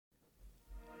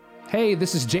Hey,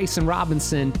 this is Jason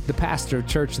Robinson, the pastor of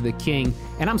Church of the King,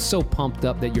 and I'm so pumped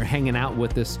up that you're hanging out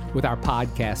with us with our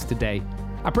podcast today.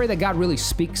 I pray that God really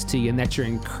speaks to you and that you're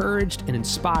encouraged and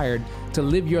inspired to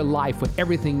live your life with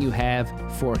everything you have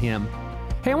for Him.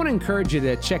 Hey, I want to encourage you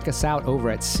to check us out over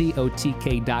at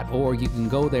cotk.org. You can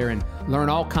go there and learn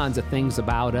all kinds of things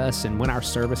about us and when our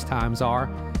service times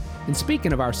are. And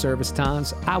speaking of our service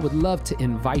times, I would love to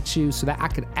invite you so that I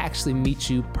could actually meet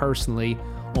you personally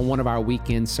on one of our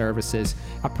weekend services.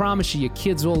 I promise you, your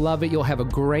kids will love it. You'll have a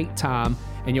great time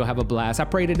and you'll have a blast. I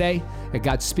pray today that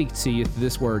God speaks to you through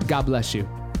this word. God bless you.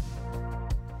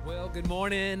 Well, good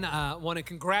morning. I want to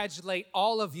congratulate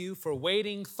all of you for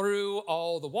wading through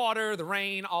all the water, the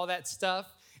rain, all that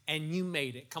stuff, and you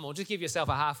made it. Come on, just give yourself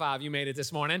a high five. You made it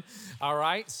this morning. All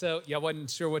right. So I wasn't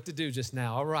sure what to do just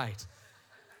now. All right.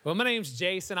 Well, my name's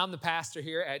Jason. I'm the pastor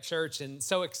here at church and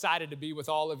so excited to be with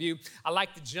all of you. I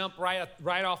like to jump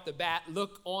right off the bat,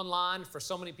 look online for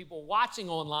so many people watching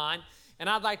online. And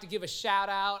I'd like to give a shout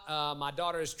out. My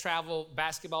daughter's travel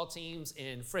basketball teams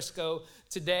in Frisco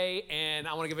today. And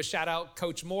I want to give a shout out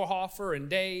Coach Moorhofer and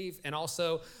Dave and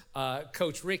also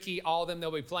Coach Ricky. All of them,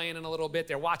 they'll be playing in a little bit.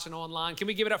 They're watching online. Can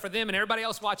we give it up for them and everybody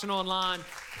else watching online?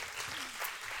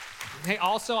 Hey,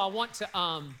 also, I want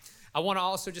to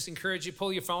also just encourage you,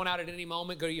 pull your phone out at any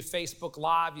moment, go to your Facebook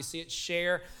Live, you see it,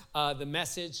 share the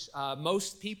message.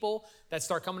 Most people that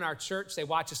start coming to our church, they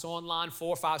watch us online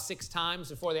 4, 5, 6 times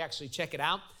before they actually check it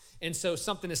out. And so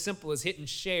something as simple as hitting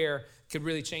share could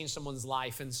really change someone's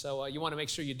life. And so you want to make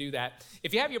sure you do that.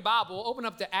 If you have your Bible, open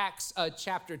up to Acts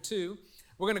chapter 2.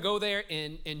 We're going to go there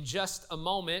in just a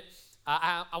moment.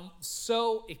 I'm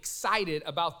so excited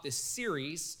about this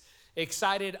series.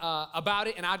 Excited about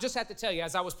it. And I just have to tell you,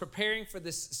 as I was preparing for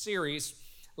this series,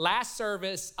 last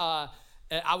service, I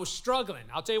was struggling.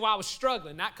 I'll tell you why I was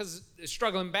struggling. Not because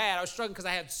struggling bad. I was struggling because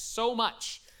I had so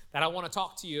much that I want to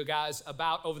talk to you guys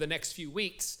about over the next few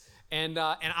weeks. And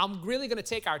I'm really going to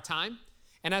take our time.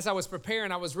 And as I was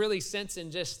preparing, I was really sensing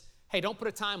just, hey, don't put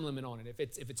a time limit on it.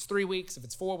 If it's 3 weeks, if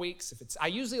it's 4 weeks, I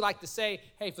usually like to say,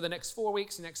 hey, for the next 4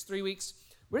 weeks, the next 3 weeks,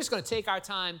 we're just going to take our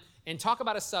time and talk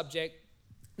about a subject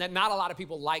that not a lot of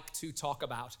people like to talk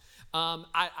about.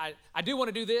 I do want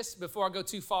to do this before I go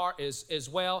too far as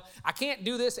well. I can't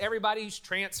do this. Everybody's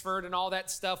transferred and all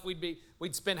that stuff. We'd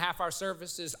spend half our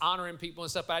services honoring people and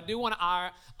stuff. But I do want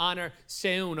to honor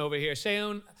Seun over here.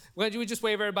 Seun, would you just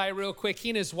wave everybody real quick? He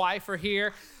and his wife are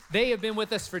here. They have been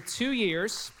with us for 2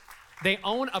 years. They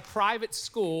own a private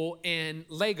school in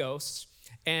Lagos.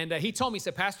 And he told me, he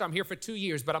said, Pastor, I'm here for 2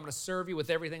 years, but I'm going to serve you with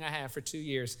everything I have for 2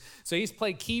 years. So he's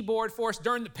played keyboard for us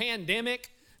during the pandemic,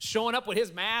 showing up with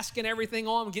his mask and everything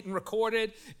on, getting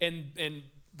recorded and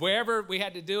wherever we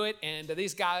had to do it. And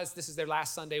these guys, this is their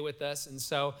last Sunday with us. And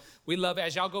so we love it.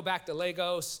 As y'all go back to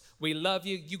Lagos, we love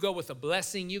you. You go with a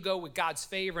blessing. You go with God's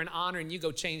favor and honor, and you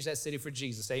go change that city for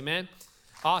Jesus. Amen.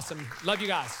 Awesome. Love you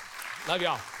guys. Love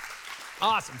y'all.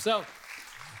 Awesome. So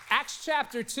Acts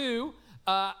chapter 2.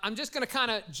 I'm just going to kind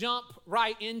of jump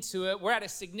right into it. We're at a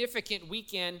significant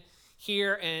weekend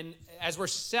here, and as we're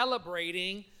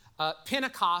celebrating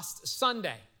Pentecost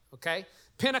Sunday, okay?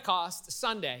 Pentecost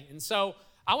Sunday. And so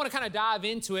I want to kind of dive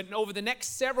into it, and over the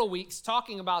next several weeks,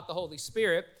 talking about the Holy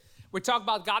Spirit, we're talking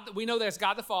about God. We know there's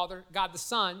God the Father, God the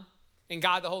Son, and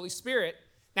God the Holy Spirit.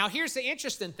 Now, here's the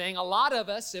interesting thing. A lot of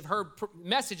us have heard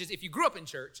messages. If you grew up in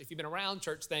church, if you've been around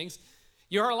church things,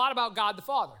 you heard a lot about God the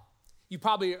Father. You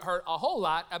probably heard a whole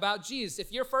lot about Jesus.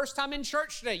 If you're first time in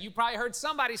church today, you probably heard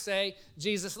somebody say,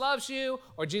 Jesus loves you,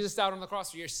 or Jesus died on the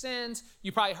cross for your sins.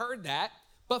 You probably heard that.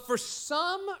 But for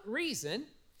some reason,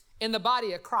 in the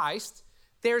body of Christ,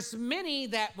 there's many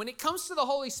that when it comes to the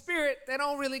Holy Spirit, they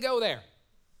don't really go there.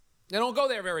 They don't go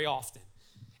there very often.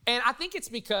 And I think it's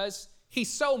because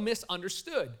he's so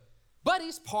misunderstood. But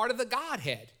he's part of the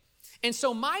Godhead. And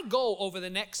so my goal over the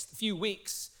next few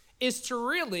weeks is to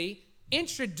really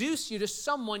introduce you to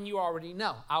someone you already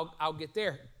know. I'll get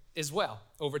there as well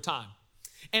over time.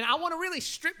 And I want to really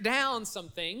strip down some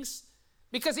things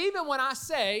because even when I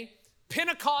say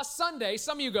Pentecost Sunday,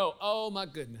 some of you go, oh my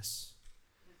goodness.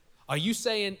 Are you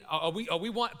saying, are we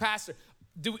want, Pastor,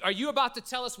 are you about to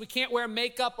tell us we can't wear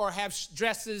makeup or have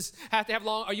dresses, have to have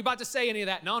long, are you about to say any of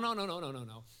that?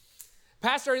 No.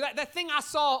 Pastor, that thing I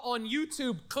saw on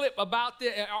YouTube clip about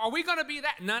this, are we going to be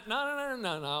that?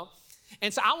 No.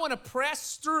 And so I want to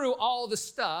press through all the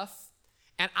stuff,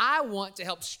 and I want to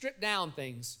help strip down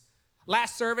things.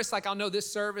 Last service, like I know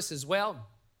this service as well,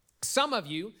 some of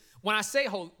you, when I say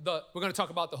we're going to talk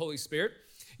about the Holy Spirit,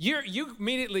 you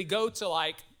immediately go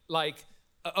to well,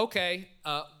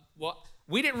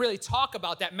 we didn't really talk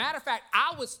about that. Matter of fact,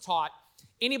 I was taught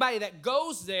Anybody that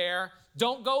goes there,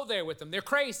 don't go there with them. They're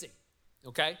crazy,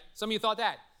 okay? Some of you thought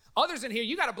that. Others in here,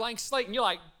 you got a blank slate and you're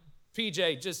like,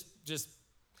 PJ, just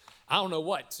I don't know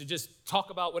what. So just talk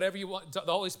about whatever you want. The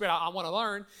Holy Spirit, I want to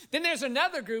learn. Then there's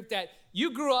another group that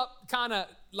you grew up kind of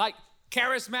like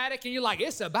charismatic and you're like,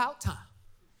 it's about time.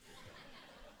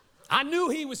 I knew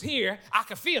he was here. I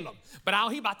could feel him. But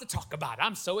he about to talk about it.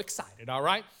 I'm so excited, all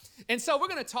right? And so we're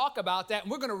going to talk about that,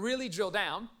 and we're going to really drill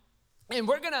down. And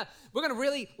we're gonna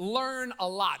really learn a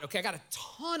lot, okay? I got a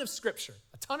ton of scripture,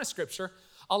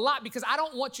 a lot, because I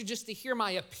don't want you just to hear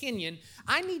my opinion.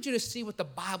 I need you to see what the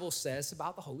Bible says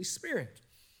about the Holy Spirit.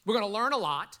 We're gonna learn a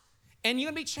lot, and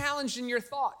you're gonna be challenged in your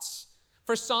thoughts.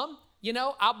 For some,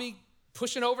 I'll be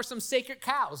pushing over some sacred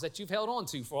cows that you've held on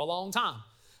to for a long time.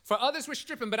 For others, we're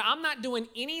stripping, but I'm not doing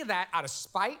any of that out of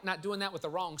spite, not doing that with the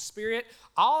wrong spirit.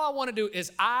 All I wanna do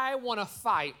is I wanna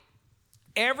fight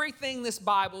everything this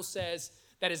Bible says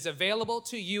that is available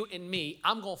to you and me.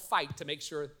 I'm going to fight to make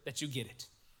sure that you get it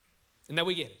and that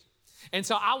we get it. And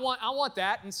so I want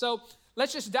that. And so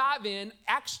let's just dive in.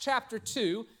 Acts chapter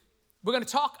 2. We're going to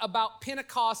talk about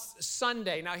Pentecost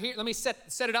Sunday. Now here, let me set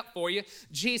it up for you.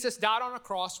 Jesus died on a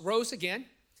cross, rose again,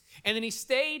 and then he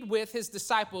stayed with his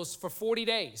disciples for 40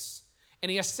 days, and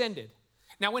he ascended.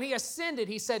 Now when he ascended,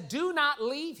 he said, do not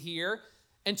leave here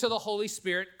until the Holy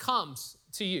Spirit comes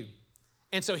to you.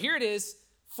 And so here it is,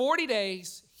 40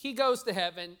 days, he goes to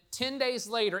heaven. 10 days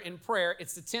later in prayer,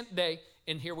 it's the 10th day,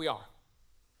 and here we are.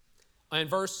 In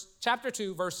chapter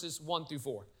 2, verses 1 through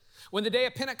 4. When the day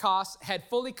of Pentecost had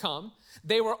fully come,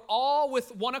 they were all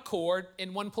with one accord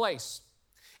in one place.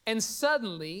 And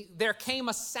suddenly there came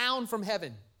a sound from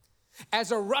heaven,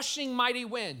 as a rushing mighty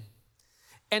wind,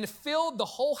 and filled the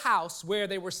whole house where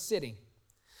they were sitting.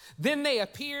 Then they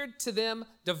appeared to them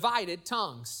divided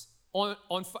tongues,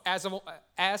 as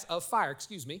of fire,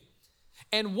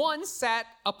 and one sat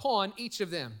upon each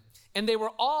of them. And they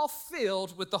were all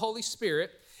filled with the Holy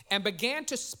Spirit and began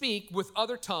to speak with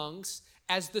other tongues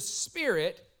as the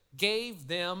Spirit gave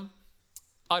them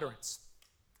utterance.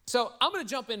 So I'm going to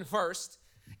jump in first.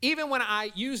 Even when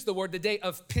I use the word the day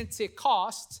of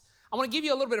Pentecost, I want to give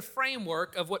you a little bit of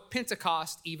framework of what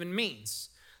Pentecost even means.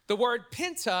 The word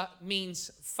penta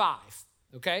means 5,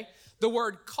 okay? The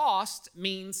word cost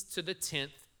means to the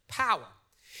 10th power.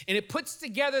 And it puts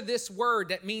together this word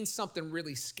that means something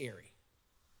really scary.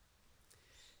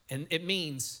 And it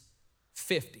means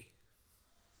 50.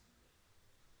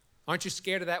 Aren't you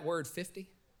scared of that word 50?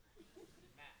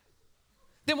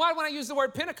 Then why when I use the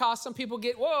word Pentecost, some people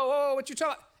get, whoa, what you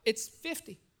talking? It's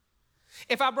 50.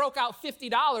 If I broke out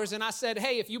 $50 and I said,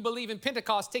 hey, if you believe in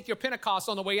Pentecost, take your Pentecost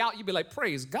on the way out, you'd be like,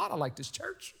 praise God, I like this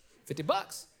church.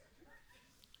 $50.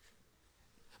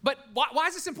 But why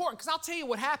is this important? Because I'll tell you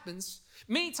what happens.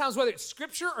 Many times, whether it's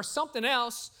scripture or something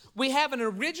else, we have an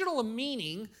original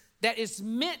meaning that is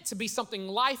meant to be something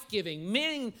life-giving,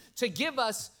 meaning to give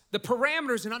us the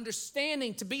parameters and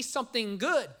understanding to be something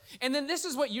good. And then this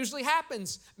is what usually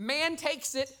happens. Man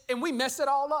takes it and we mess it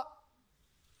all up.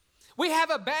 We have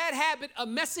a bad habit of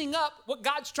messing up what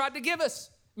God's tried to give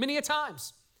us many a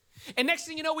times. And next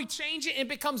thing you know, we change it and it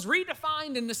becomes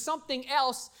redefined into something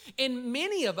else. And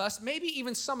many of us, maybe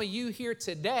even some of you here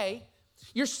today,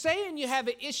 you're saying you have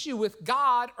an issue with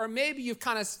God, or maybe you've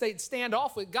kind of stayed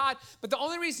standoff with God, but the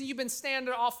only reason you've been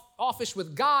standoffish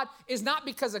with God is not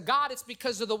because of God, it's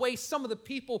because of the way some of the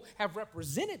people have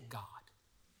represented God.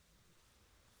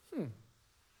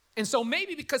 And so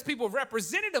maybe because people have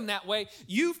represented him that way,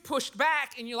 you've pushed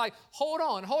back and you're like, hold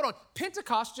on.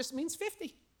 Pentecost just means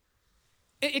 50.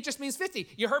 It just means 50.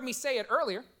 You heard me say it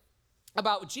earlier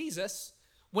about Jesus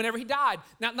whenever he died.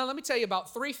 Now let me tell you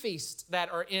about 3 feasts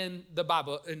that are in the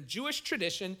Bible. In Jewish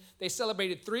tradition, they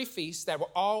celebrated 3 feasts that were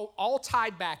all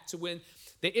tied back to when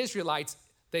the Israelites,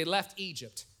 they left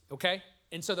Egypt, okay?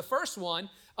 And so the first one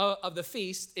of the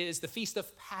feast is the Feast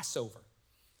of Passover,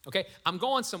 okay? I'm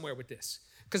going somewhere with this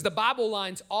because the Bible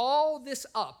lines all this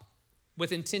up with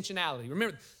intentionality.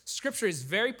 Remember, Scripture is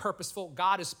very purposeful.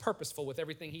 God is purposeful with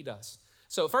everything he does.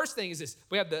 So first thing is this.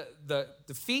 We have the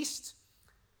feast,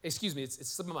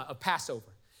 it's of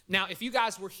Passover. Now, if you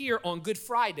guys were here on Good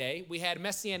Friday, we had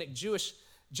Messianic Jewish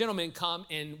gentlemen come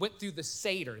and went through the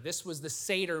Seder. This was the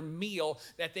Seder meal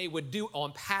that they would do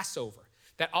on Passover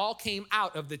that all came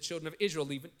out of the children of Israel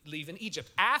leaving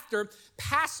Egypt. After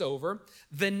Passover,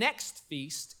 the next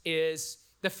feast is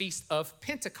the Feast of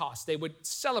Pentecost. They would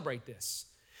celebrate this.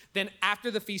 Then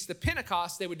after the Feast of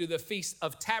Pentecost, they would do the Feast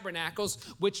of Tabernacles,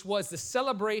 which was the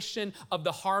celebration of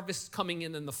the harvest coming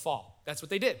in the fall. That's what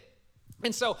they did.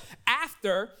 And so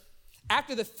after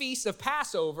the Feast of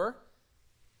Passover,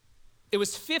 It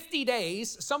was 50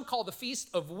 days. Some call the Feast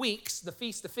of Weeks, the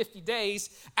Feast of 50 days.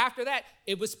 After that,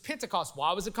 it was Pentecost.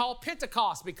 Why was it called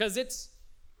Pentecost? Because it's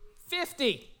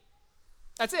 50.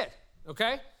 That's it,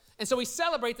 okay? And so we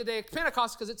celebrate the day of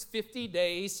Pentecost because it's 50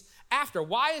 days after.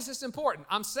 Why is this important?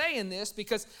 I'm saying this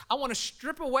because I want to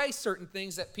strip away certain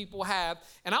things that people have,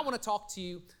 and I want to talk to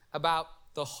you about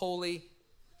the Holy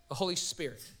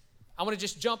Spirit. I want to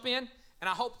just jump in, and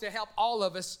I hope to help all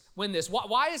of us win this.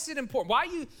 Why is it important? Why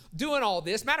are you doing all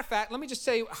this? Matter of fact, let me just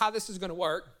tell you how this is going to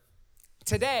work.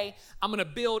 Today, I'm going to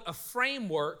build a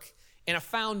framework and a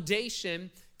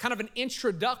foundation, kind of an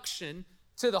introduction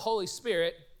to the Holy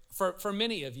Spirit for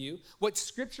many of you, what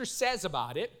Scripture says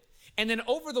about it. And then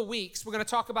over the weeks, we're going to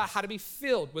talk about how to be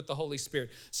filled with the Holy Spirit.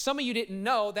 Some of you didn't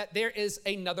know that there is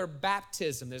another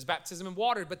baptism. There's baptism in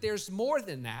water, but there's more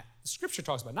than that. Scripture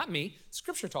talks about it, not me.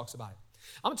 Scripture talks about it.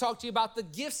 I'm going to talk to you about the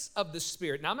gifts of the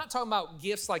Spirit. Now, I'm not talking about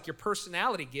gifts like your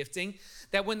personality gifting,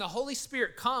 that when the Holy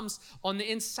Spirit comes on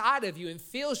the inside of you and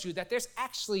fills you, that there's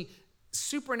actually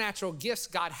supernatural gifts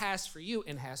God has for you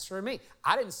and has for me.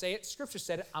 I didn't say it. Scripture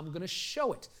said it. I'm going to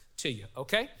show it to you,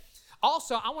 okay?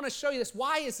 Also, I want to show you this.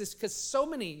 Why is this? Because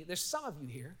there's some of you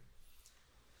here,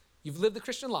 you've lived the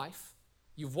Christian life,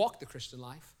 you've walked the Christian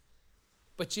life,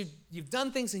 but you've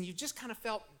done things and you just kind of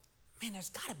felt, man, there's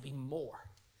got to be more.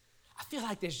 I feel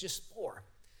like there's just more.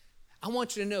 I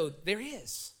want you to know there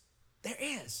is. There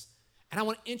is. And I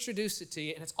want to introduce it to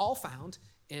you, and it's all found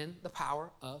in the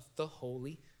power of the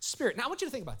Holy Spirit. Now, I want you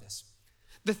to think about this.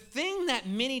 The thing that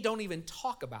many don't even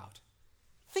talk about,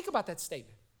 think about that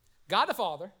statement. God the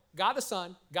Father, God the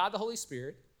Son, God the Holy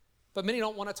Spirit, but many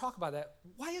don't want to talk about that.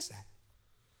 Why is that?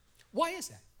 Why is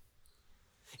that?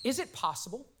 Is it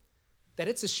possible that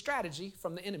it's a strategy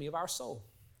from the enemy of our soul?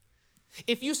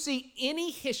 If you see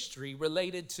any history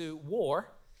related to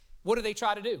war, what do they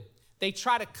try to do? They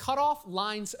try to cut off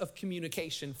lines of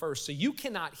communication first, so you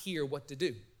cannot hear what to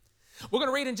do. We're going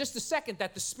to read in just a second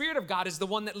that the Spirit of God is the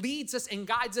one that leads us and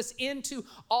guides us into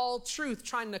all truth,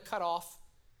 trying to cut off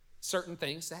certain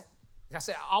things that, like I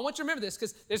said, I want you to remember this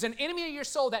because there's an enemy of your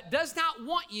soul that does not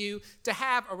want you to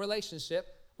have a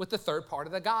relationship with the third part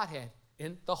of the Godhead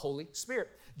in the Holy Spirit.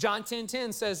 John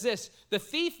 10:10 says this, the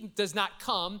thief does not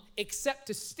come except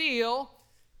to steal,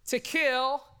 to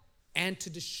kill, and to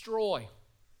destroy.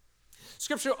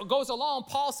 Scripture goes along.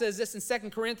 Paul says this in 2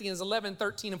 Corinthians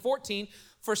 11:13 and 14,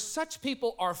 for such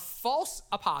people are false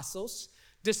apostles,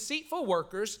 deceitful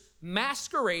workers,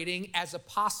 masquerading as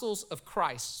apostles of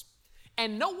Christ.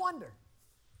 And no wonder,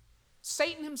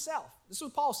 Satan himself, this is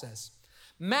what Paul says,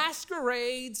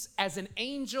 masquerades as an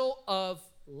angel of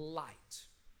light.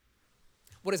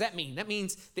 What does that mean? That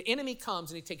means the enemy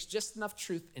comes and he takes just enough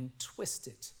truth and twists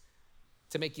it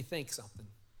to make you think something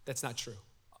that's not true,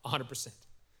 100%.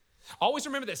 Always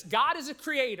remember this. God is a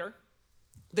creator.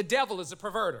 The devil is a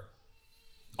perverter.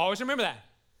 Always remember that.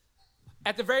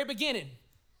 At the very beginning,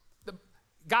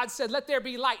 God said, let there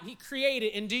be light. He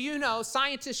created. And do you know,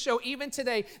 scientists show even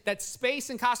today that space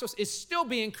and cosmos is still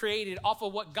being created off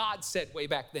of what God said way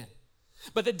back then.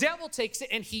 But the devil takes it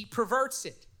and he perverts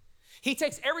it. He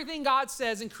takes everything God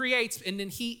says and creates, and then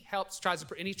he tries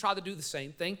to do the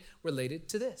same thing related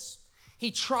to this.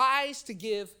 He tries to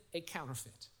give a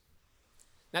counterfeit.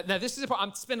 Now this is important.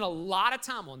 I'm spending a lot of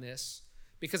time on this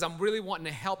because I'm really wanting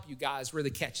to help you guys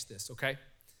really catch this, okay?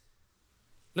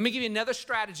 Let me give you another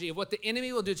strategy of what the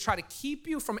enemy will do to try to keep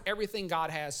you from everything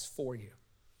God has for you.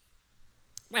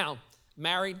 Now,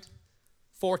 married,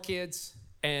 4 kids,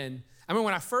 and I remember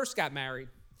when I first got married,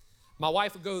 my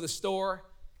wife would go to the store,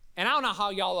 and I don't know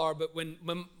how y'all are, but when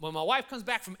my wife comes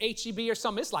back from H-E-B or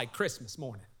something, it's like Christmas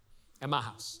morning at my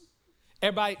house.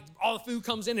 Everybody, all the food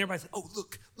comes in, and everybody's like, oh,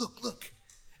 look.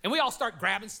 And we all start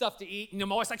grabbing stuff to eat, and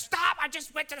my wife's like, stop, I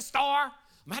just went to the store. I'm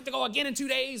gonna have to go again in 2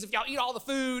 days if y'all eat all the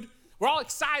food. We're all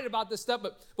excited about this stuff,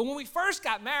 but when we first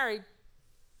got married,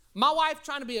 my wife,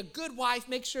 trying to be a good wife,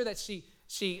 make sure that she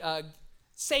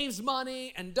saves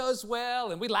money and does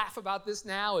well, and we laugh about this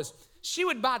now, is she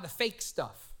would buy the fake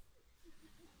stuff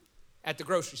at the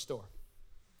grocery store.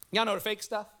 Y'all know the fake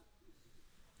stuff?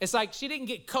 It's like she didn't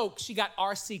get Coke, she got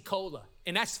RC Cola,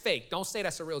 and that's fake. Don't say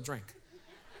that's a real drink.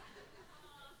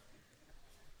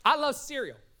 I love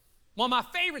cereal. One of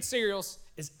my favorite cereals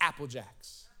is Apple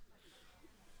Jacks.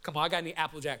 Come on, I got any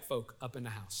Applejack folk up in the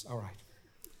house. All right.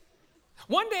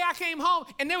 One day I came home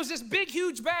and there was this big,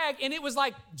 huge bag and it was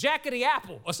like Jack of the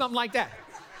Apple or something like that.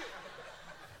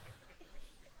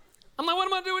 I'm like, what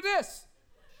am I gonna do with this?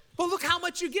 Well, look how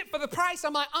much you get for the price.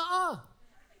 I'm like,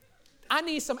 I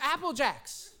need some Apple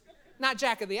Jacks, not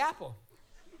Jack of the Apple.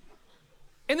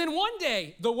 And then one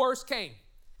day the worst came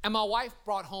and my wife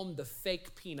brought home the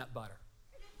fake peanut butter.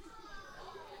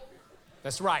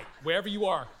 That's right, wherever you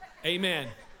are. Amen.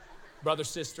 Brother,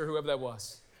 sister, whoever that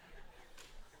was.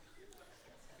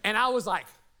 And I was like,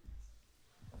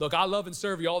 look, I love and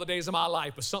serve you all the days of my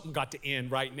life, but something got to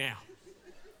end right now.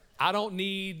 I don't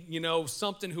need,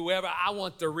 something, whoever. I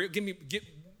want the real,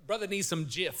 brother needs some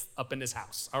Jif up in this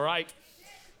house, all right?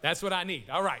 That's what I need,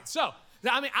 all right. So,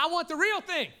 I want the real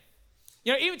thing.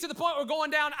 Even to the point we're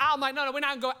going down, I'm like, no, we're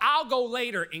not going to go. I'll go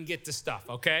later and get the stuff,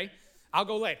 okay? I'll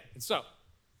go later. And so,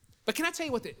 but can I tell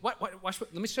you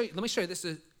let me show you, this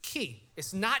is key.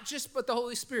 It's not just but the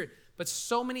Holy Spirit, but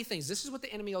so many things. This is what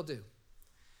the enemy will do.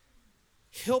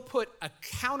 He'll put a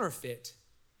counterfeit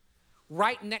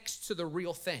right next to the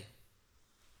real thing.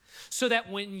 So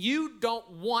that when you don't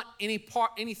want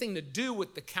anything to do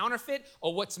with the counterfeit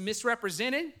or what's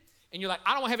misrepresented, and you're like,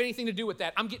 I don't have anything to do with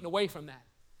that, I'm getting away from that.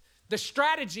 The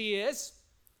strategy is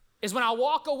when I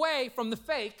walk away from the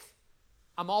fake,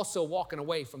 I'm also walking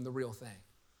away from the real thing.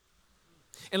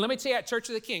 And let me tell you, at Church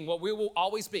of the King, what we will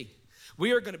always be,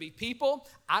 we are going to be people.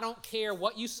 I don't care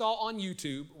what you saw on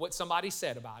YouTube, what somebody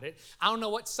said about it. I don't know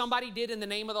what somebody did in the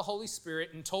name of the Holy Spirit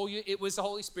and told you it was the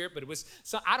Holy Spirit, but it was,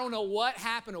 so I don't know what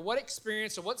happened or what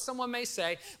experience or what someone may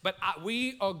say, but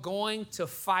we are going to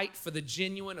fight for the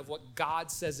genuine of what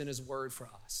God says in his word for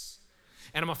us.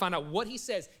 And I'm going to find out what he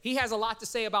says. He has a lot to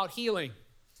say about healing.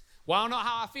 Well, I don't know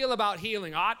how I feel about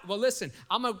healing. Well, listen,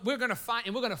 we're going to fight,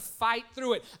 and we're going to fight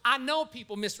through it. I know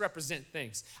people misrepresent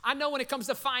things. I know when it comes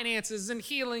to finances and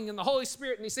healing and the Holy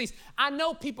Spirit and these things, I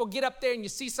know people get up there and you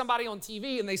see somebody on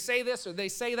TV and they say this or they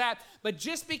say that. But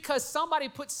just because somebody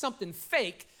puts something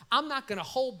fake, I'm not going to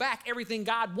hold back everything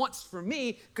God wants for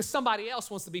me because somebody else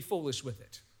wants to be foolish with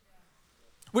it.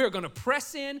 We are going to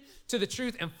press in to the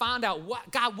truth and find out,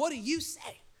 God, what do you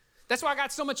say? That's why I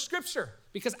got so much scripture,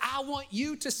 because I want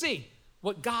you to see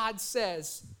what God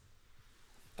says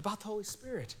about the Holy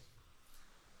Spirit.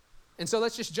 And so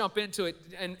let's just jump into it.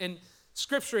 And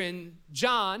scripture in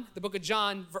John, the book of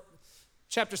John,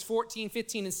 chapters 14,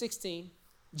 15, and 16,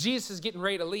 Jesus is getting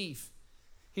ready to leave.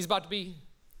 He's about to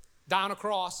die on a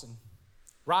cross and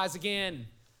rise again.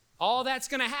 All that's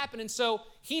going to happen. And so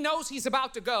he knows he's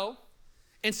about to go.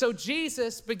 And so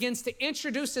Jesus begins to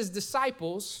introduce his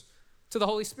disciples to the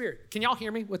Holy Spirit. Can y'all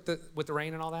hear me with the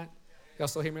rain and all that? Y'all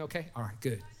still hear me okay? All right,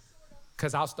 good.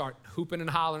 Because I'll start hooping and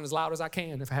hollering as loud as I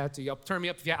can if I have to. Y'all turn me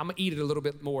up. I'm going to eat it a little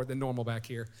bit more than normal back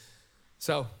here.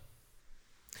 So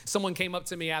someone came up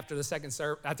to me after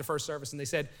the first service, and they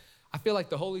said, I feel like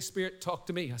the Holy Spirit talked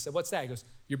to me. I said, what's that? He goes,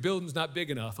 your building's not big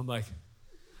enough. I'm like,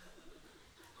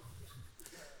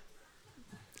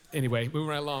 anyway, moving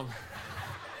right along.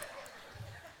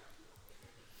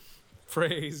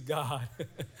 Praise God.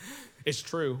 It's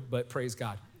true, but praise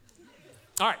God.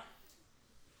 All right.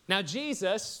 Now,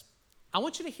 Jesus, I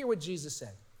want you to hear what Jesus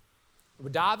said. We're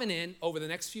diving in over the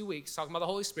next few weeks, talking about the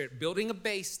Holy Spirit, building a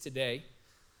base today.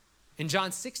 In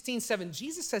John 16:7,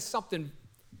 Jesus says something,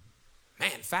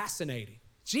 fascinating.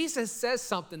 Jesus says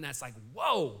something that's like,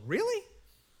 whoa, really?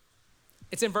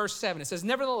 It's in verse 7. It says,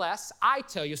 nevertheless, I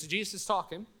tell you, so Jesus is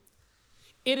talking,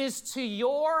 it is to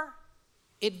your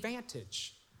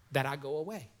advantage that I go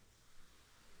away.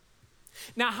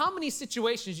 Now, how many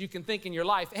situations you can think in your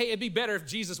life, hey, it'd be better if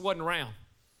Jesus wasn't around?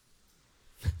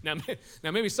 Now,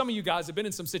 maybe some of you guys have been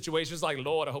in some situations like,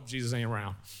 Lord, I hope Jesus ain't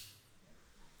around.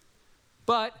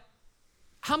 But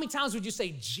how many times would you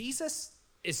say, Jesus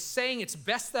is saying it's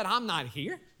best that I'm not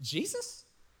here? Jesus?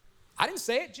 I didn't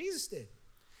say it, Jesus did.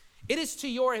 It is to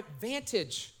your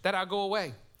advantage that I go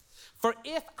away. For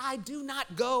if I do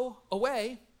not go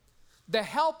away, the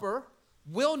helper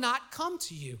will not come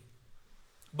to you.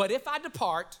 But if I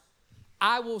depart,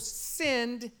 I will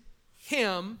send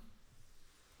him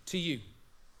to you.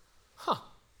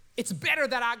 It's better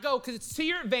that I go because it's to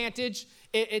your advantage.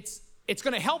 It's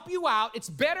going to help you out. It's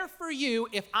better for you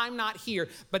if I'm not here.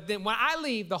 But then when I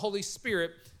leave, the Holy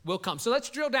Spirit will come. So let's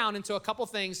drill down into a couple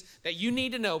things that you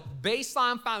need to know,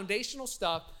 baseline foundational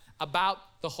stuff about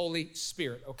the Holy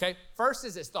Spirit, okay? First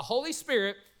is this. The Holy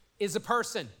Spirit is a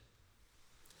person.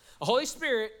 The Holy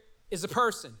Spirit is a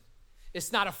person.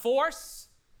 It's not a force.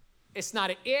 It's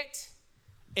not an it.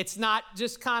 It's not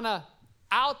just kind of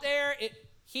out there.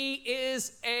 He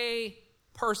is a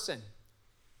person.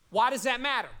 Why does that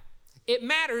matter? It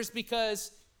matters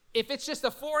because if it's just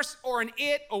a force or an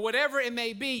it or whatever it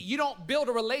may be, you don't build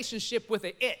a relationship with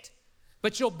an it,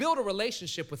 but you'll build a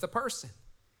relationship with a person.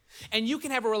 And you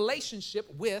can have a relationship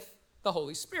with the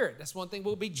Holy Spirit. That's one thing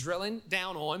we'll be drilling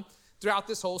down on throughout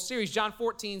this whole series. John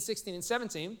 14, 16, and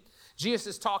 17. Jesus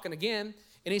is talking again,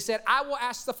 and he said, I will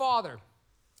ask the Father,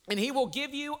 and he will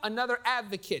give you another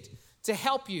advocate to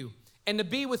help you and to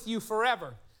be with you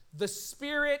forever, the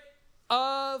Spirit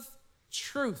of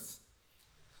truth.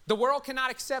 The world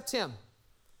cannot accept him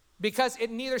because it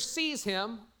neither sees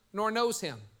him nor knows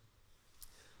him.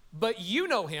 But you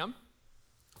know him,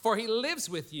 for he lives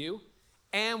with you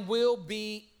and will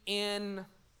be in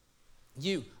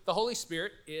you. The Holy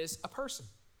Spirit is a person.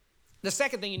 The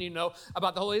second thing you need to know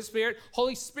about the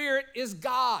Holy Spirit is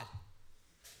God.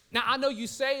 Now, I know you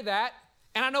say that,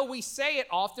 and I know we say it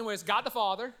often, where it's God the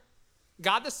Father,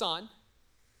 God the Son,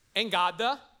 and God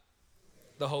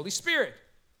the Holy Spirit.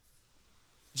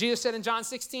 Jesus said in John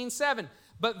 16:7,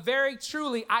 but very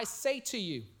truly I say to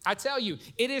you, I tell you,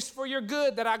 it is for your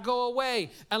good that I go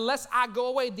away. Unless I go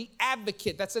away, the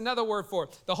advocate, that's another word for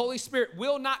it, the Holy Spirit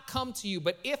will not come to you.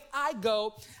 But if I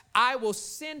go, I will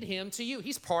send him to you.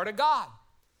 He's part of God.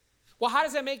 Well, how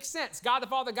does that make sense? God the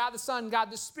Father, God the Son,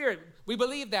 God the Spirit. We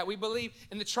believe that. We believe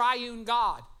in the triune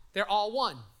God. They're all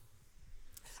one.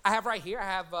 I have right here, I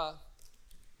have a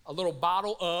little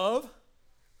bottle of,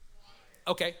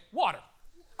 water.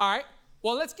 All right.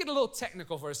 Well, let's get a little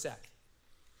technical for a sec.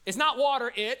 It's not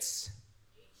water, it's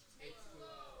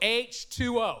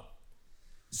H2O.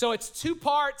 So it's 2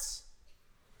 parts.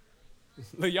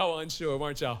 Y'all were unsure,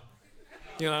 weren't y'all?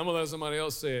 I'm going to let somebody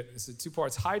else say it. It's 2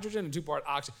 parts hydrogen and 2 parts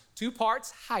oxygen. 2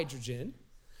 parts hydrogen,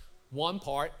 1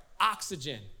 part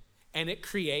oxygen. And it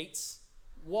creates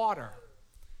water.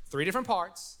 3 different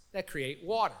parts that create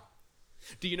water.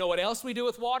 Do you know what else we do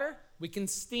with water? We can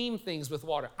steam things with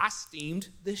water. I steamed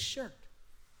this shirt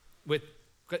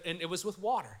and it was with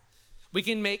water. We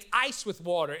can make ice with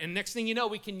water, and next thing you know,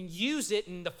 we can use it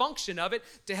and the function of it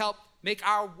to help make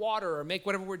our water or make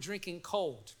whatever we're drinking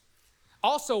cold.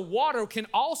 Also, water can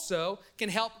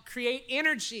help create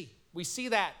energy. We see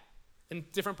that in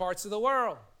different parts of the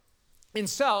world. And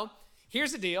so,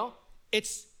 here's the deal.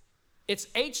 It's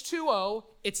H2O,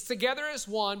 it's together as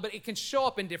one, but it can show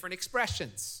up in different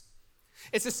expressions.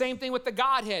 It's the same thing with the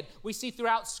Godhead. We see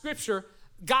throughout Scripture,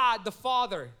 God the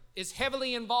Father is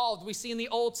heavily involved. We see in the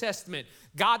Old Testament.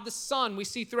 God the Son, we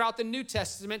see throughout the New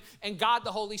Testament, and God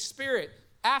the Holy Spirit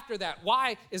after that.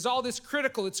 Why is all this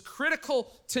critical? It's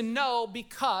critical to know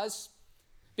because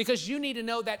you need to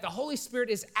know that the Holy Spirit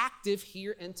is active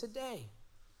here and today.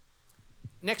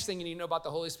 Next thing you need to know about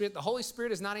the Holy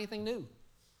Spirit is not anything new.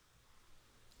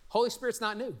 Holy Spirit's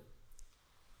not new.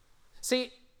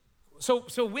 See,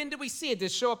 so when did we see it? Did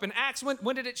it show up in Acts?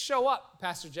 When did it show up,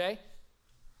 Pastor Jay?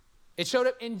 It showed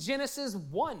up in Genesis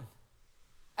 1.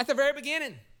 At the very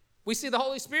beginning, we see the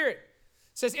Holy Spirit.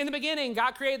 It says, in the beginning,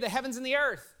 God created the heavens and the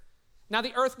earth. Now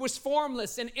the earth was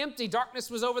formless and empty.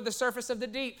 Darkness was over the surface of the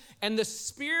deep. And the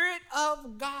Spirit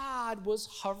of God was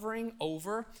hovering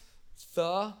over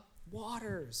the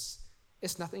waters.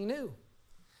 It's nothing new.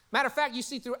 Matter of fact, you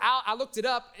see throughout, I looked it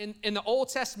up, in the Old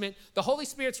Testament, the Holy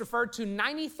Spirit's referred to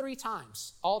 93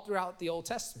 times all throughout the Old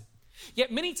Testament.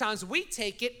 Yet many times we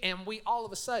take it and we all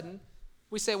of a sudden,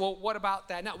 we say, well, what about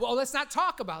that now? Well, let's not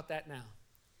talk about that now.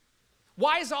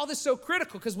 Why is all this so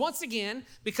critical? Because once again,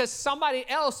 because somebody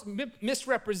else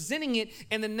misrepresenting it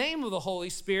in the name of the Holy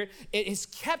Spirit, it has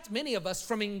kept many of us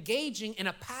from engaging in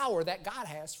a power that God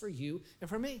has for you and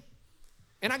for me.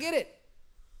 And I get it.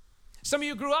 Some of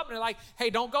you grew up and are like, hey,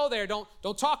 don't go there. Don't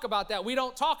talk about that. We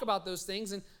don't talk about those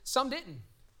things. And some didn't.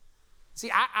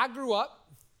 See, I grew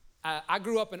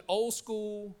up in old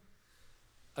school,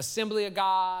 Assembly of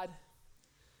God.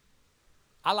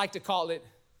 I like to call it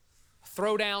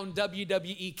Throwdown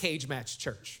WWE cage match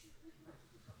church.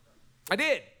 I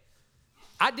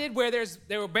did where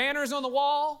there were banners on the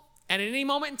wall, and at any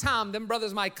moment in time, them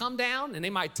brothers might come down and they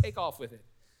might take off with it.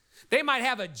 They might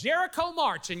have a Jericho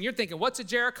march, and you're thinking, what's a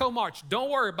Jericho march? Don't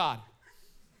worry about it.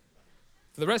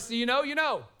 For the rest of you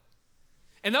know.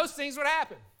 And those things would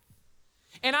happen.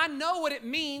 And I know what it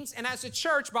means, and as a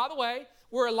church, by the way,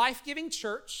 we're a life-giving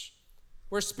church.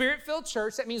 We're a Spirit-filled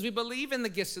church. That means we believe in the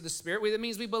gifts of the Spirit. That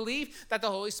means we believe that the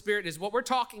Holy Spirit is what we're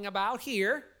talking about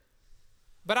here.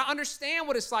 But I understand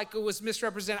what it's like it was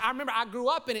misrepresented. I remember I grew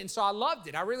up in it, and so I loved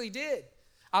it. I really did.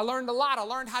 I learned a lot. I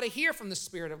learned how to hear from the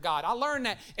Spirit of God. I learned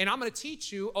that, and I'm going to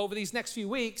teach you over these next few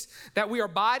weeks, that we are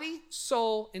body,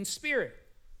 soul, and spirit.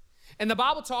 And the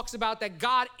Bible talks about that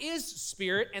God is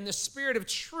spirit, and the Spirit of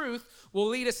truth will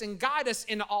lead us and guide us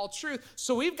into all truth.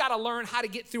 So we've got to learn how to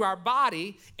get through our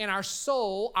body and our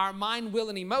soul, our mind, will,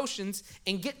 and emotions,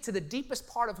 and get to the deepest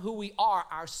part of who we are,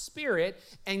 our spirit,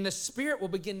 and the Spirit will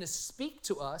begin to speak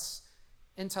to us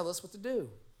and tell us what to do.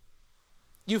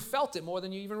 You felt it more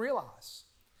than you even realize.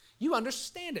 You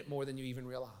understand it more than you even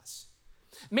realize.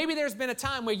 Maybe there's been a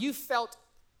time where you felt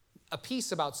a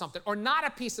peace about something or not a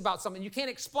peace about something. You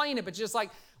can't explain it, but just like,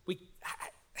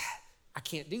 I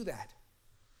can't do that.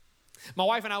 My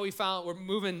wife and I, we're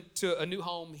moving to a new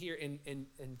home here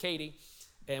in Katy,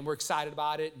 and we're excited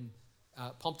about it and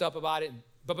pumped up about it.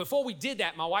 But before we did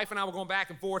that, my wife and I were going back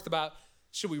and forth about,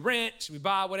 should we rent, should we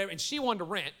buy, whatever. And she wanted to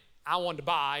rent, I wanted to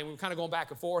buy, and we were kind of going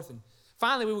back and forth. And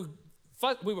finally,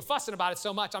 we were fussing about it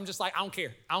so much, I'm just like, I don't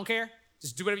care.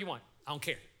 Just do whatever you want. I don't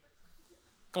care.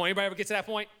 Come on, anybody ever get to that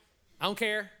point? I don't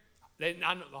care. The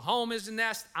home is the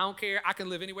nest. I don't care. I can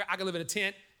live anywhere. I can live in a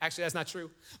tent. Actually, that's not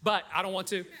true, but I don't want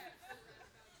to.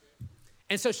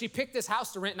 And so she picked this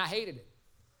house to rent, and I hated it.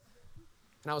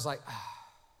 And I was like,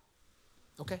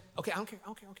 okay, I don't care.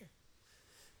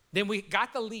 Then we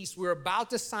got the lease. We were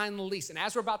about to sign the lease. And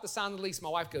as we're about to sign the lease, my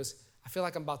wife goes, I feel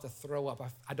like I'm about to throw up.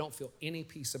 I don't feel any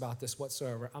peace about this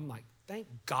whatsoever. I'm like, thank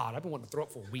God. I've been wanting to throw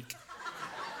up for a week.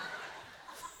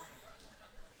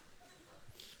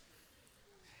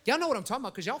 Y'all know what I'm talking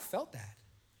about because y'all felt that.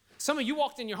 Some of you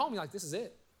walked in your home, you're like, this is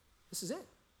it.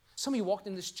 Some of you walked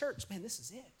in this church, man, this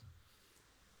is it.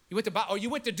 You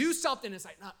went to do something, and it's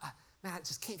like, no, man, I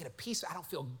just can't get a peace. I don't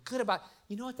feel good about it.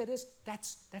 You know what that is?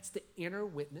 That's the inner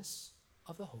witness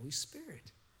of the Holy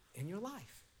Spirit in your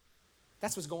life.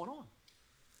 That's what's going on.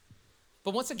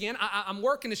 But once again, I'm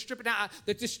working to strip it down.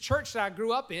 This church that I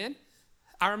grew up in,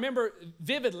 I remember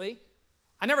vividly.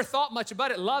 I never thought much about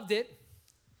it, loved it.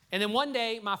 And then one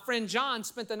day, my friend John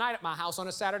spent the night at my house on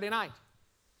a Saturday night.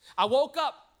 I woke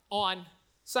up on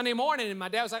Sunday morning, and my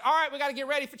dad was like, all right, we got to get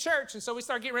ready for church. And so we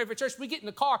started getting ready for church. We get in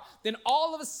the car. Then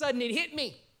all of a sudden, it hit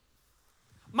me.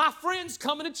 My friend's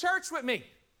coming to church with me.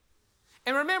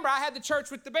 And remember, I had the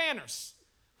church with the banners.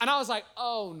 And I was like,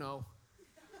 oh, no.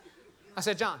 I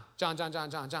said, John,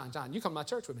 you come to my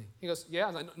church with me. He goes, yeah.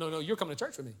 I was like, no, you're coming to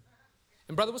church with me.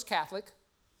 And brother was Catholic.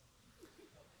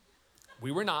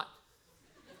 We were not.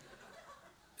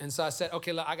 And so I said,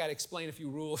 okay, look, I got to explain a few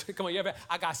rules. Come on, I got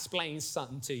to explain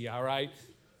something to you, all right?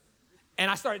 And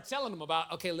I started telling them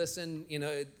about, okay, listen,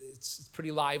 it's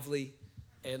pretty lively.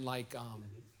 And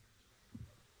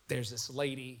there's this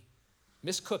lady,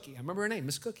 Miss Cookie. I remember her name,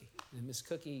 Miss Cookie. And Miss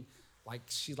Cookie,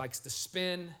 she likes to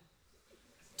spin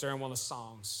during one of the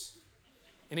songs.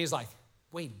 And he's like,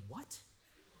 wait, what?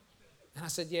 And I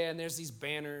said, yeah, and there's these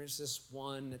banners, this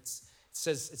one, it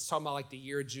says, it's talking about the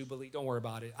year of Jubilee. Don't worry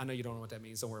about it. I know you don't know what that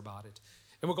means. Don't worry about it.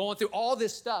 And we're going through all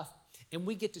this stuff, and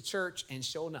we get to church, and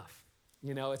sure enough,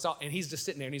 it's all, and he's just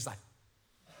sitting there, and he's like,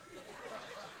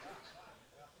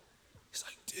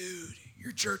 dude,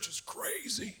 your church is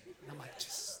crazy. And I'm like,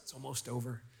 it's almost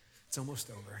over. It's almost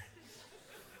over.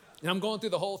 And I'm going through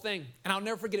the whole thing, and I'll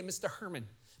never forget it, Mr. Herman.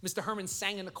 Mr. Herman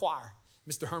sang in the choir.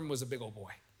 Mr. Herman was a big old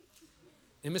boy.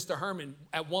 And Mr. Herman,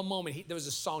 at one moment, there was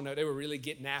a song that they were really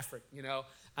getting after it,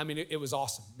 I mean, it was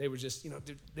awesome. They were just,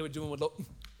 they were doing what,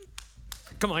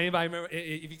 come on, anybody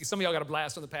remember? Some of y'all got a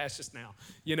blast from the past just now,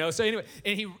 So anyway,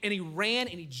 and he ran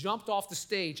and he jumped off the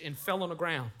stage and fell on the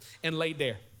ground and laid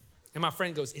there. And my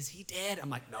friend goes, is he dead?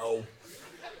 I'm like, no.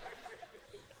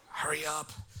 Hurry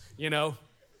up,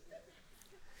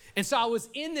 And so I was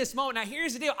in this moment. Now,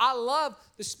 here's the deal. I love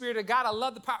the Spirit of God. I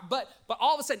love the power. But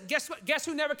all of a sudden, guess what? Guess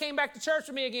who never came back to church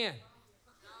with me again?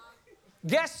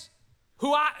 Guess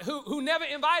who never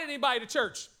invited anybody to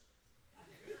church?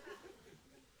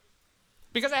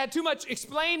 Because I had too much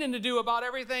explaining to do about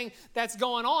everything that's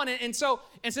going on. And so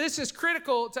this is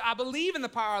critical to, I believe in the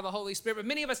power of the Holy Spirit,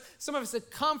 but some of us have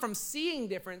come from seeing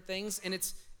different things, and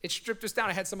it stripped us down.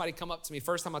 I had somebody come up to me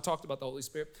first time I talked about the Holy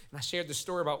Spirit, and I shared the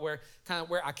story about where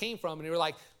I came from, and they were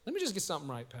like, let me just get something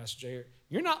right, Pastor Jay.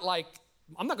 You're not like,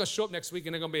 I'm not going to show up next week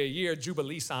and there's going to be a year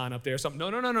Jubilee sign up there or something.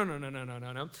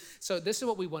 No. So this is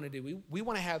what we want to do. We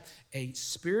want to have a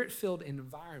Spirit-filled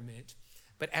environment,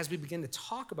 but as we begin to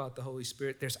talk about the Holy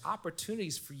Spirit, there's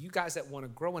opportunities for you guys that want to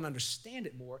grow and understand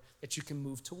it more that you can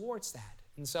move towards that.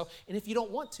 And if you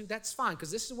don't want to, that's fine,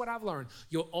 because this is what I've learned.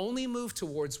 You'll only move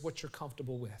towards what you're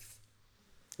comfortable with.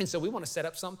 And so we want to set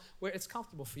up some where it's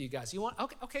comfortable for you guys. You want,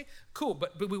 okay, cool,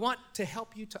 but we want to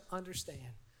help you to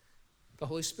understand the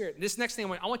Holy Spirit. This next thing,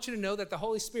 I want you to know that the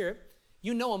Holy Spirit,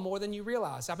 you know him more than you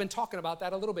realize. I've been talking about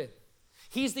that a little bit.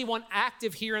 He's the one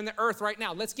active here in the earth right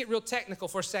now. Let's get real technical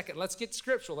for a second. Let's get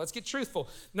scriptural. Let's get truthful.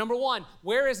 Number one,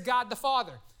 where is God the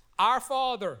Father? Our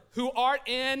Father, who art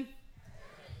in?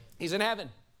 He's in heaven.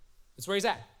 That's where he's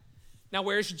at. Now,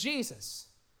 where's Jesus?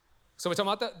 So we're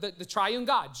talking about the triune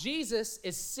God. Jesus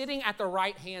is sitting at the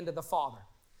right hand of the Father.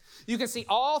 You can see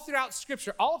all throughout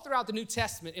Scripture, all throughout the New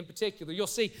Testament in particular, you'll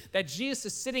see that Jesus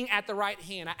is sitting at the right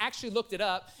hand. I actually looked it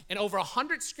up, and over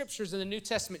 100 scriptures in the New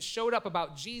Testament showed up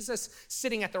about Jesus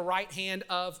sitting at the right hand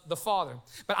of the Father.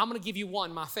 But I'm going to give you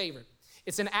one, my favorite.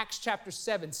 It's in Acts chapter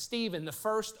 7. Stephen, the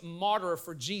first martyr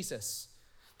for Jesus.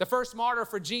 The first martyr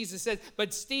for Jesus said,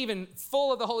 but Stephen,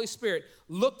 full of the Holy Spirit,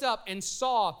 looked up and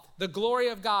saw the glory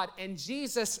of God and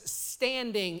Jesus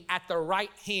standing at the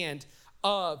right hand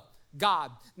of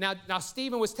God. Now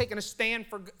Stephen was taking a stand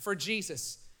for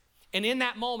Jesus. And in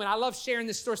that moment, I love sharing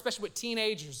this story, especially with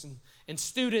teenagers and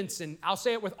students, and I'll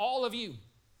say it with all of you,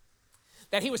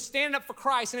 that he was standing up for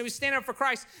Christ, and he was standing up for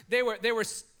Christ. They were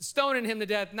stoning him to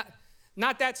death.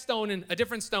 Not that stoning, a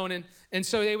different stoning. And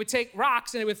so they would take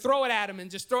rocks and they would throw it at him and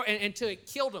just throw it until it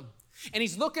killed him. And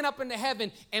he's looking up into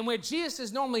heaven, and where Jesus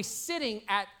is normally sitting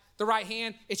at the right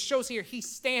hand, it shows here he's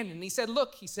standing. He said,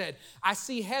 look, he said, I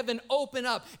see heaven open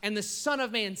up and the Son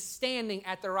of Man standing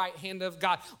at the right hand of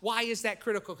God. Why is that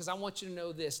critical? Because I want you to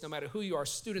know this, no matter who you are,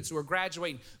 students who are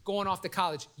graduating, going off to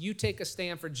college, you take a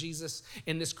stand for Jesus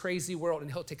in this crazy world,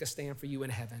 and he'll take a stand for you in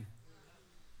heaven.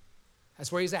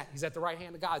 That's where he's at. He's at the right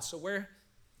hand of God. So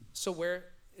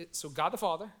God the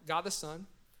Father, God the Son.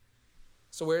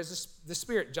 So where is the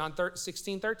Spirit? John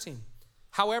 16:13.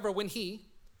 However, when he,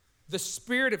 the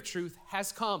Spirit of truth,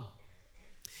 has come,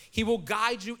 he will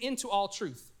guide you into all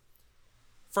truth.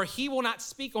 For he will not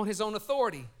speak on his own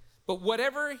authority, but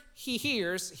whatever he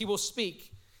hears, he will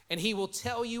speak, and he will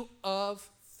tell you of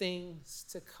things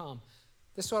to come.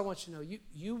 This is what I want you to know.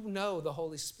 You know the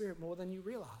Holy Spirit more than you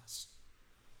realize.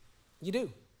 You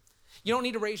do. You don't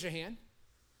need to raise your hand,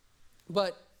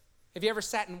 but have you ever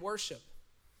sat in worship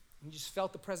and you just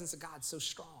felt the presence of God so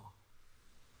strong?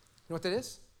 You know what that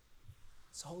is?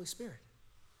 It's the Holy Spirit.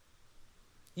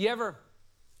 You ever,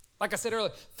 like I said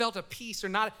earlier, felt a peace or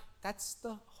not? That's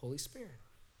the Holy Spirit.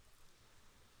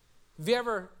 Have you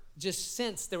ever just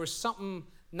sensed there was something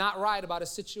not right about a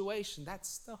situation?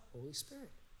 That's the Holy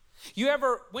Spirit. You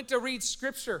ever went to read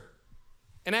Scripture,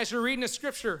 and as you're reading the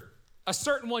Scripture, a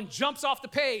certain one jumps off the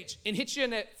page and hits you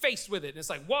in the face with it, and it's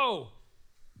like, whoa,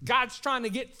 God's trying to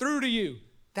get through to you.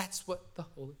 That's what the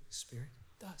Holy Spirit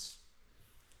does.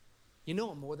 You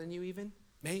know him more than you even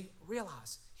may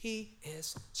realize. He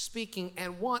is speaking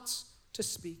and wants to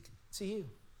speak to you.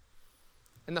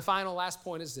 And the final last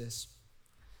point is this.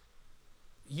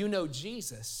 You know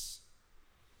Jesus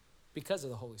because of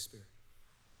the Holy Spirit.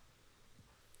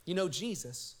 You know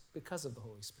Jesus because of the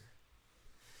Holy Spirit.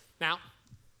 Now,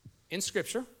 in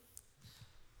Scripture,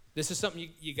 this is something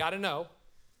you got to know.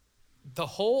 The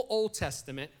whole Old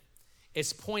Testament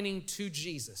is pointing to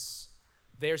Jesus.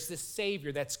 There's this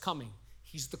Savior that's coming.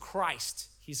 He's the Christ.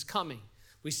 He's coming.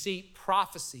 We see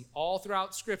prophecy all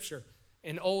throughout Scripture.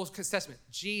 In Old Testament,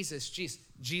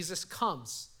 Jesus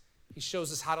comes. He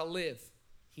shows us how to live.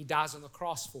 He dies on the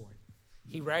cross for it.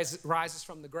 He rises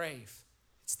from the grave.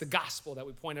 It's the gospel that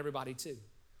we point everybody to.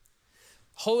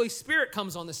 Holy Spirit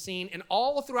comes on the scene, and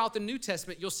all throughout the New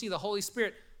Testament, you'll see the Holy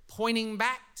Spirit pointing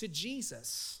back to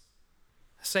Jesus,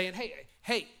 saying,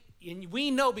 hey, and we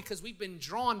know because we've been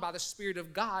drawn by the Spirit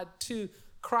of God to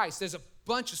Christ. There's a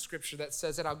bunch of Scripture that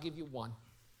says it. I'll give you one.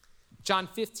 John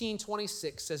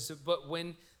 15:26 says, but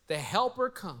when the Helper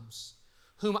comes,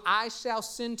 whom I shall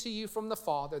send to you from the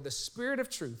Father, the Spirit of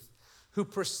truth, who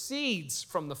proceeds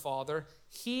from the Father,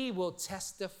 he will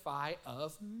testify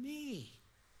of me.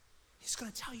 He's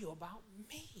going to tell you about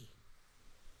me.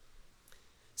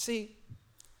 See,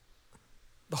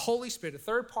 the Holy Spirit, the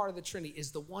third part of the Trinity, is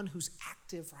the one who's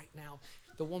active right now.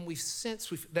 The one we've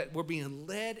sensed that we're being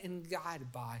led and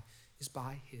guided by is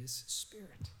by his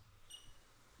Spirit.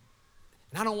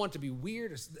 And I don't want it to be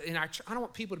weird in our church. I don't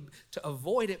want people to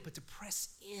avoid it, but to press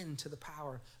into the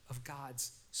power of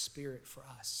God's Spirit for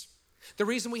us. The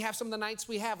reason we have some of the nights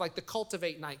we have, like the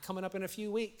Cultivate Night coming up in a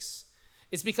few weeks,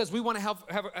 it's because we want to have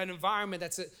an environment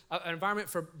that's an environment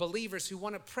for believers who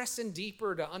want to press in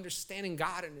deeper to understanding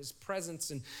God and his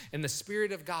presence and the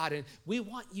Spirit of God. And we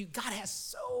want you, God has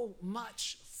so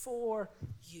much for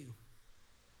you.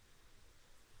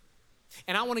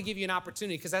 And I want to give you an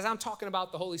opportunity, because as I'm talking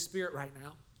about the Holy Spirit right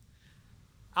now,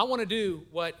 I want to do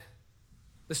what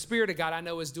the Spirit of God I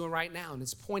know is doing right now, and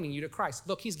it's pointing you to Christ.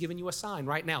 Look, he's giving you a sign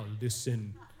right now.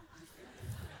 Listen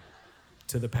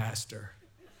to the pastor.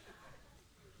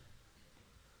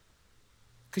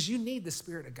 Because you need the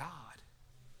Spirit of God.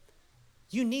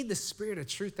 You need the Spirit of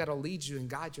truth that'll lead you and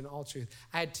guide you in all truth.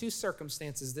 I had two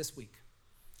circumstances this week.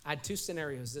 I had two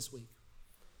scenarios this week.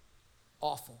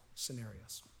 Awful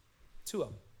scenarios. Two of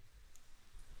them.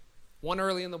 One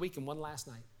early in the week and one last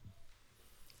night.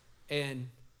 And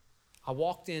I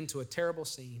walked into a terrible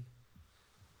scene.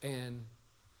 And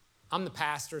I'm the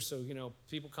pastor, so,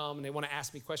 people come and they want to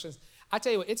ask me questions. I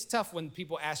tell you what, it's tough when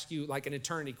people ask you like an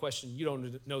eternity question, you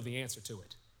don't know the answer to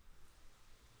it.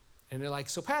 And they're like,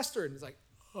 so pastor, and it's like,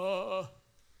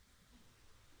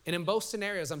 And in both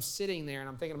scenarios, I'm sitting there and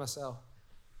I'm thinking to myself,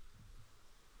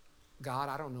 God,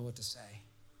 I don't know what to say.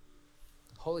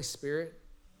 Holy Spirit,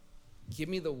 give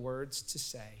me the words to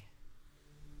say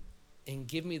and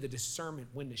give me the discernment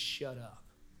when to shut up.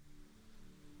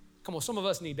 Come on, some of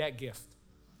us need that gift.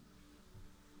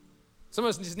 Some of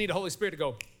us just need the Holy Spirit to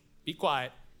go, be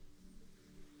quiet.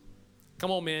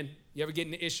 Come on, man. You ever get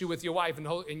in an issue with your wife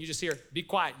and you just hear, be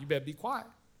quiet. You better be quiet.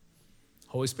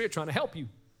 Holy Spirit trying to help you.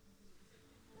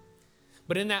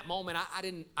 But in that moment,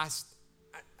 I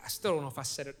still don't know if I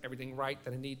said everything right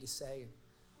that I need to say.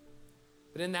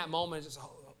 But in that moment, it's just,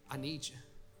 I need you.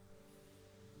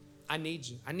 I need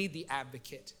you. I need the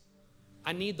advocate.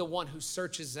 I need the one who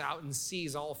searches out and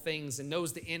sees all things and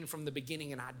knows the end from the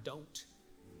beginning, and I don't.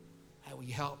 Hey, will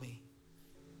you help me?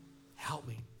 Help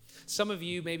me. Some of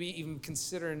you may be even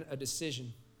considering a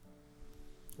decision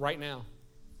right now,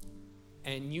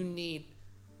 and you need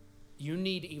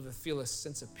to either feel a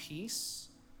sense of peace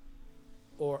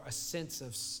or a sense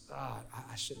of,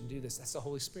 I shouldn't do this. That's the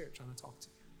Holy Spirit trying to talk to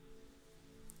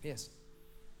you. Yes.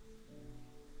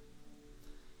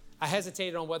 I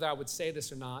hesitated on whether I would say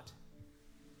this or not,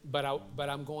 but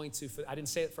I'm going to. I didn't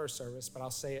say it first service, but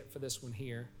I'll say it for this one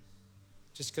here,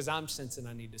 just because I'm sensing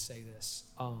I need to say this.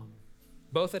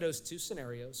 Both of those two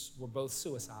scenarios were both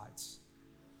suicides.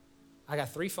 I got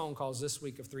 3 phone calls this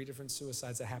week of 3 different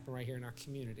suicides that happened right here in our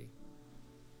community.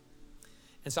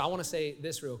 And so I want to say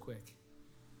this real quick.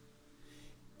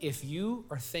 If you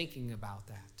are thinking about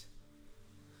that,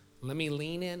 let me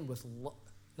lean in with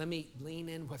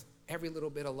every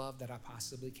little bit of love that I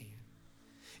possibly can.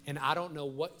 And I don't know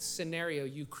what scenario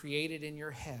you created in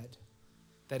your head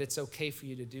that it's okay for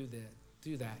you to do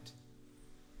that.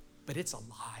 But it's a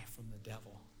lie from the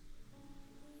devil.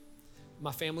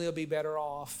 My family will be better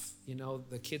off.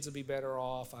 The kids will be better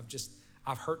off.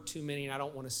 I've hurt too many and I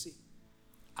don't want to see.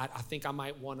 I think I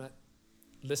might want to,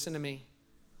 listen to me.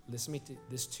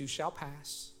 This too shall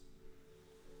pass.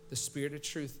 The Spirit of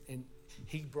truth. And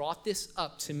he brought this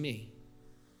up to me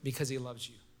because he loves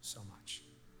you so much.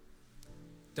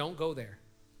 Don't go there.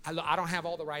 I don't have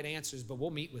all the right answers, but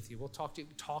we'll meet with you. We'll talk to you.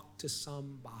 Talk to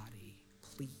somebody,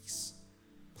 please.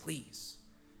 Please.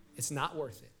 It's not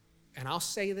worth it. And I'll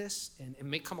say this, and it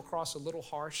may come across a little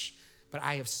harsh, but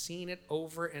I have seen it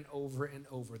over and over and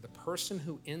over. The person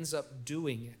who ends up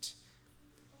doing it,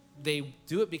 they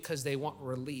do it because they want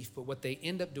relief, but what they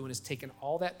end up doing is taking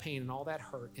all that pain and all that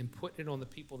hurt and putting it on the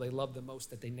people they love the most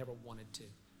that they never wanted to.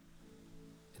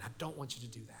 And I don't want you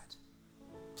to do that.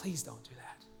 Please don't do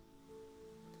that.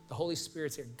 The Holy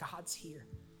Spirit's here. God's here.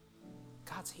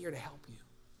 God's here to help you.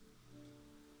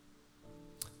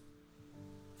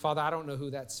 Father, I don't know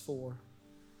who that's for,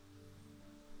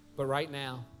 but right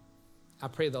now, I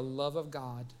pray the love of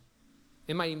God.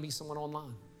 It might even be someone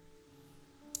online.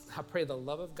 I pray the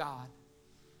love of God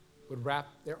would wrap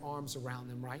their arms around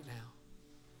them right now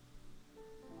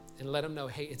and let them know,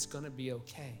 hey, it's going to be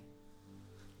okay.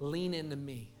 Lean into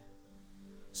me.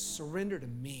 Surrender to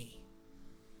me.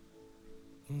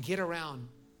 And get around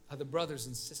other brothers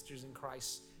and sisters in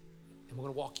Christ, and we're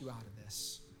going to walk you out of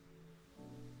this.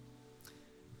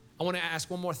 I want to ask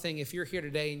one more thing. If you're here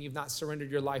today and you've not surrendered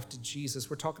your life to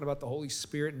Jesus, we're talking about the Holy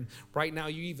Spirit, and right now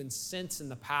you even sense in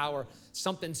the power,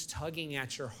 something's tugging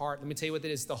at your heart. Let me tell you what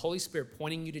it is. The Holy Spirit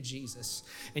pointing you to Jesus,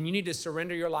 and you need to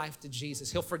surrender your life to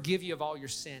Jesus. He'll forgive you of all your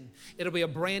sin. It'll be a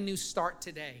brand new start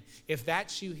today. If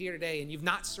that's you here today and you've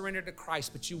not surrendered to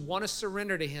Christ, but you want to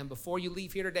surrender to him before you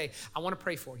leave here today, I want to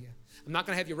pray for you. I'm not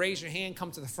going to have you raise your hand, come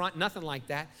to the front, nothing like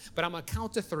that, but I'm going to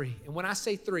count to 3. And when I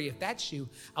say 3, if that's you,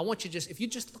 I want you if you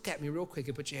just look at me real quick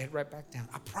and put your head right back down.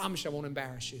 I promise I won't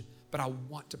embarrass you, but I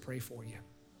want to pray for you.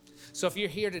 So if you're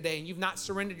here today and you've not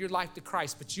surrendered your life to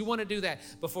Christ, but you want to do that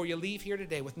before you leave here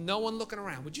today with no one looking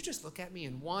around, would you just look at me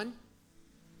in 1,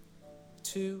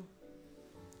 2,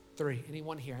 3.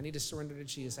 Anyone here? I need to surrender to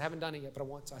Jesus. I haven't done it yet, but I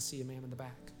want to. I see you, ma'am, in the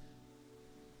back.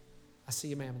 I see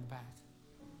you, ma'am, in the back.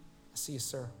 I see you,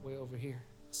 sir, way over here.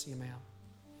 I see you, ma'am.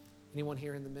 Anyone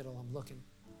here in the middle? I'm looking.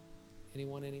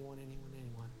 Anyone?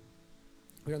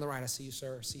 We're on the right. I see you,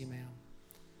 sir. I see you, ma'am.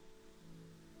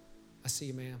 I see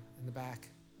you, ma'am, in the back.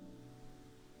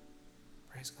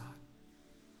 Praise God.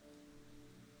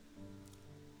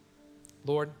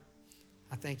 Lord,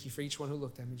 I thank you for each one who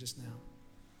looked at me just now.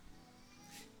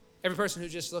 Every person who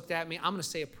just looked at me, I'm going to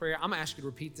say a prayer. I'm going to ask you to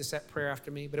repeat this prayer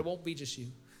after me, but it won't be just you.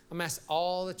 I'm going to ask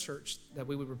all the church that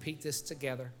we would repeat this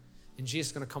together, and Jesus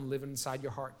is going to come live inside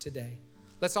your heart today.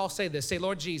 Let's all say this. Say,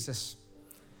 Lord Jesus,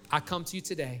 I come to you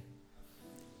today,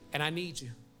 and I need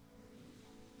you.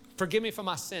 Forgive me for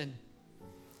my sin.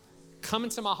 Come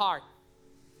into my heart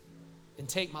and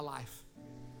take my life.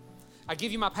 I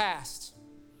give you my past,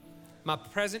 my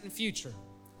present and future.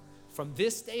 From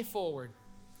this day forward,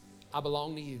 I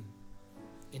belong to you.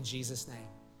 In Jesus' name,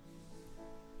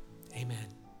 amen.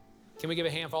 Can we give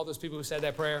a hand for all those people who said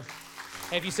that prayer?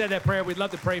 Hey, if you said that prayer, we'd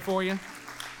love to pray for you.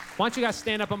 Why don't you guys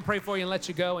stand up and pray for you and let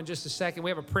you go in just a second. We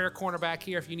have a prayer corner back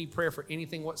here. If you need prayer for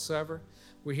anything whatsoever,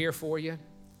 we're here for you.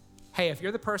 Hey, if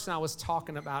you're the person I was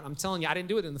talking about, I'm telling you, I didn't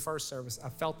do it in the first service. I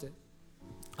felt it.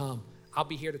 I'll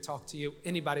be here to talk to you.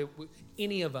 Anybody,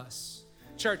 any of us.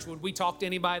 Church, would we talk to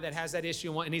anybody that has that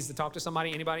issue and needs to talk to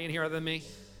somebody? Anybody in here other than me?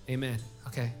 Amen.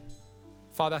 Okay.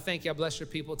 Father, I thank you. I bless your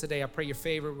people today. I pray your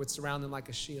favor would surround them like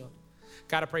a shield.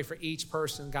 God, I pray for each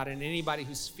person, God, and anybody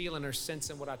who's feeling or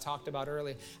sensing what I talked about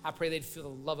earlier. I pray they'd feel the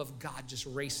love of God just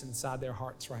race inside their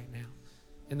hearts right now.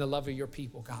 In the love of your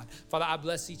people, God. Father, I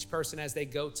bless each person as they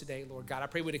go today, Lord God. I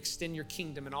pray we'd extend your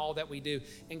kingdom in all that we do.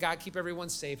 And God, keep everyone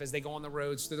safe as they go on the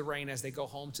roads through the rain, as they go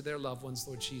home to their loved ones,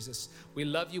 Lord Jesus. We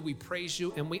love you, we praise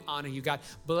you, and we honor you. God,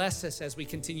 bless us as we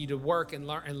continue to work and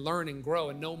learn and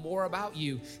grow and know more about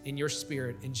you in your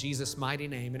spirit, in Jesus' mighty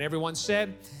name. And everyone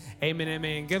said, amen,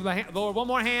 amen. Give the Lord one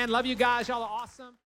more hand. Love you guys. Y'all are awesome.